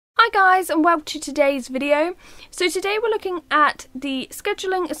Hi guys, and welcome to today's video. So today we're looking at the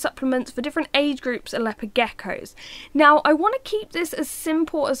scheduling of supplements for different age groups of leopard geckos. Now I want to keep this as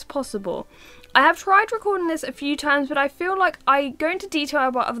simple as possible. I have tried recording this a few times, but I feel like I go into detail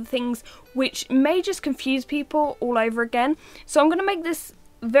about other things which may just confuse people all over again. So I'm going to make this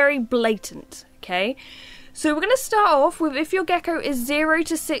very blatant, okay? So we're going to start off with, if your gecko is 0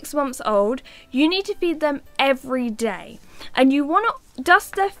 to 6 months old, you need to feed them every day. And you want to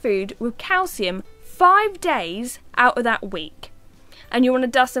dust their food with calcium 5 days out of that week. And you want to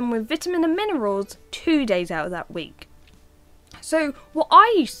dust them with vitamin and minerals 2 days out of that week. So what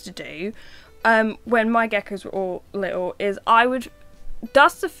I used to do when my geckos were all little is I would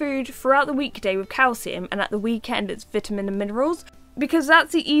dust the food throughout the weekday with calcium, and at the weekend it's vitamin and minerals, because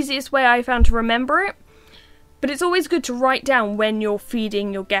that's the easiest way I found to remember it. But it's always good to write down when you're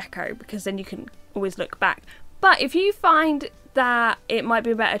feeding your gecko, because then you can always look back. But if you find that it might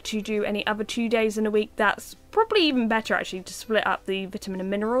be better to do any other 2 days in a week, that's probably even better actually, to split up the vitamin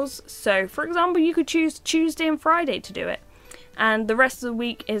and minerals. So for example, you could choose Tuesday and Friday to do it, and the rest of the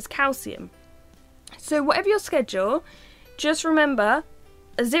week is calcium. So whatever your schedule, just remember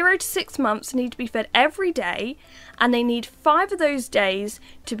 0 to 6 months need to be fed every day, and they need 5 of those days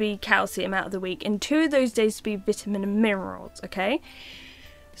to be calcium out of the week, and 2 of those days to be vitamin and minerals, okay?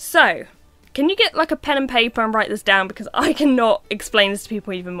 So, can you get like a pen and paper and write this down, because I cannot explain this to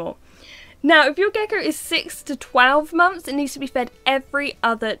people even more. Now, if your gecko is 6 to 12 months, it needs to be fed every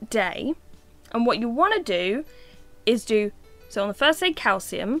other day. And what you want to do is so on the first day,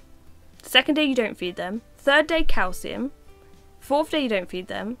 calcium. Second day, you don't feed them. Third day, calcium. Fourth day, you don't feed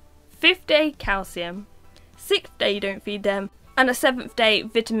them. Fifth day, calcium. Sixth day, you don't feed them. And a 7th day,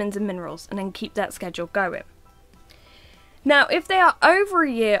 vitamins and minerals. And then keep that schedule going. Now, if they are over a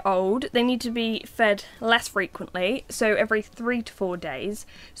year old, they need to be fed less frequently. So every 3 to 4 days.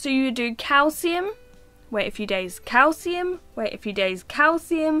 So you do calcium, wait a few days, calcium, wait a few days,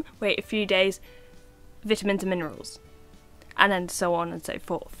 calcium, wait a few days, vitamins and minerals. And then so on and so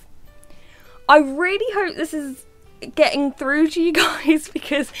forth. I really hope this is getting through to you guys,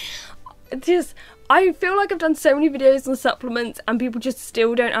 because I feel like I've done so many videos on supplements and people just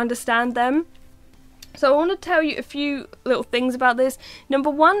still don't understand them. So I want to tell you a few little things about this. Number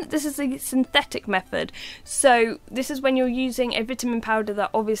one, this is a synthetic method. So this is when you're using a vitamin powder that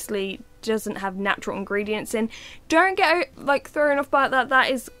obviously doesn't have natural ingredients in. Don't get like thrown off by that. That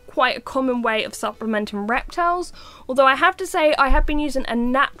is quite a common way of supplementing reptiles. Although I have to say, I have been using a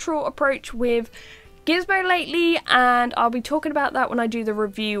natural approach with Gizmo lately, and I'll be talking about that when I do the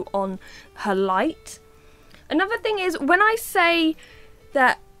review on her light. Another thing is, when I say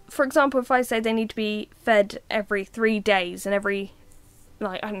that, for example, if I say they need to be fed every 3 days, and every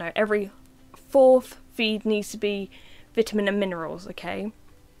 4th feed needs to be vitamin and minerals, okay?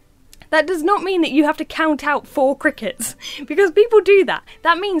 That does not mean that you have to count out 4 crickets, because people do that.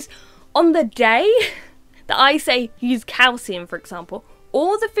 That means on the day that I say use calcium, for example,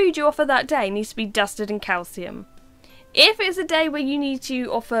 all the food you offer that day needs to be dusted in calcium. If it's a day where you need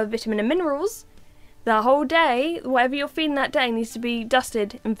to offer vitamin and minerals, the whole day, whatever you're feeding that day, needs to be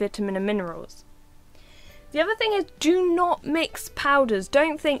dusted in vitamin and minerals. The other thing is, do not mix powders.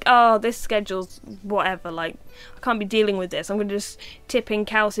 Don't think, oh, this schedule's whatever, like, I can't be dealing with this. I'm going to just tip in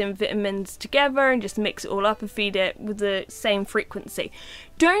calcium and vitamins together and just mix it all up and feed it with the same frequency.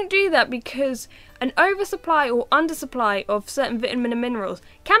 Don't do that, because an oversupply or undersupply of certain vitamin and minerals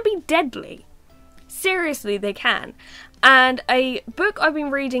can be deadly. Seriously, they can. And a book I've been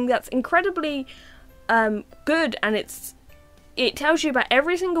reading that's incredibly good, and it tells you about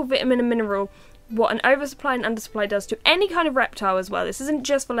every single vitamin and mineral, what an oversupply and undersupply does to any kind of reptile as well. This isn't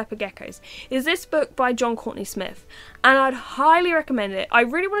just for leopard geckos. Is this book by John Courtney Smith, and I'd highly recommend it. I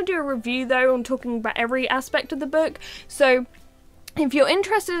really want to do a review though on talking about every aspect of the book, so if you're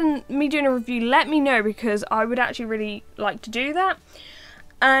interested in me doing a review, let me know, because I would actually really like to do that.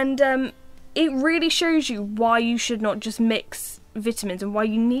 And it really shows you why you should not just mix vitamins and why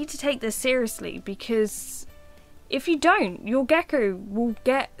you need to take this seriously, because if you don't, your gecko will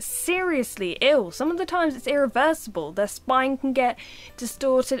get seriously ill. Some of the times it's irreversible. Their spine can get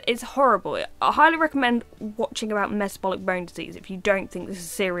distorted. It's horrible. I highly recommend watching about metabolic bone disease if you don't think this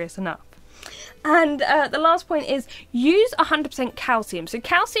is serious enough. And the last point is, use 100% calcium. So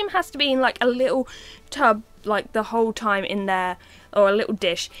calcium has to be in like a little tub, like the whole time in there, or a little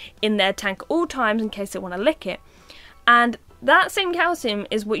dish in their tank all times in case they want to lick it. And that same calcium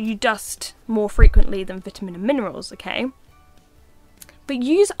is what you dust more frequently than vitamin and minerals, okay? But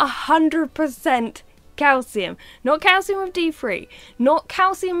use 100% calcium. Not calcium with D3. Not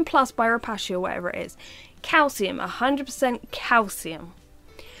calcium plus by Repashy or whatever it is. Calcium, 100% calcium.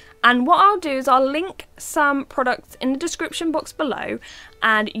 And what I'll do is I'll link some products in the description box below,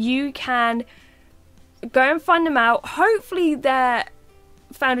 and you can go and find them out. Hopefully they're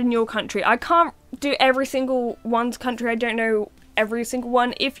found in your country. I can't do every single one's country. I don't know every single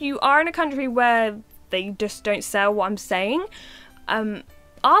one. If you are in a country where they just don't sell what I'm saying,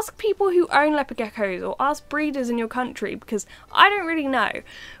 ask people who own leopard geckos, or ask breeders in your country, because I don't really know.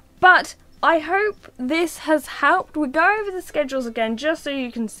 But I hope this has helped. We'll go over the schedules again just so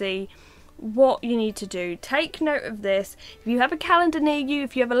you can see what you need to do. Take note of this. If you have a calendar near you,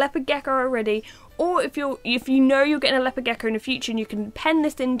 if you have a leopard gecko already, or if you know you're getting a leopard gecko in the future and you can pen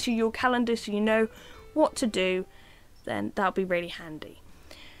this into your calendar so you know what to do, then that'll be really handy.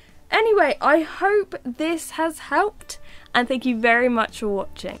 Anyway, I hope this has helped, and thank you very much for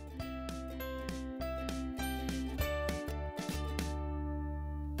watching.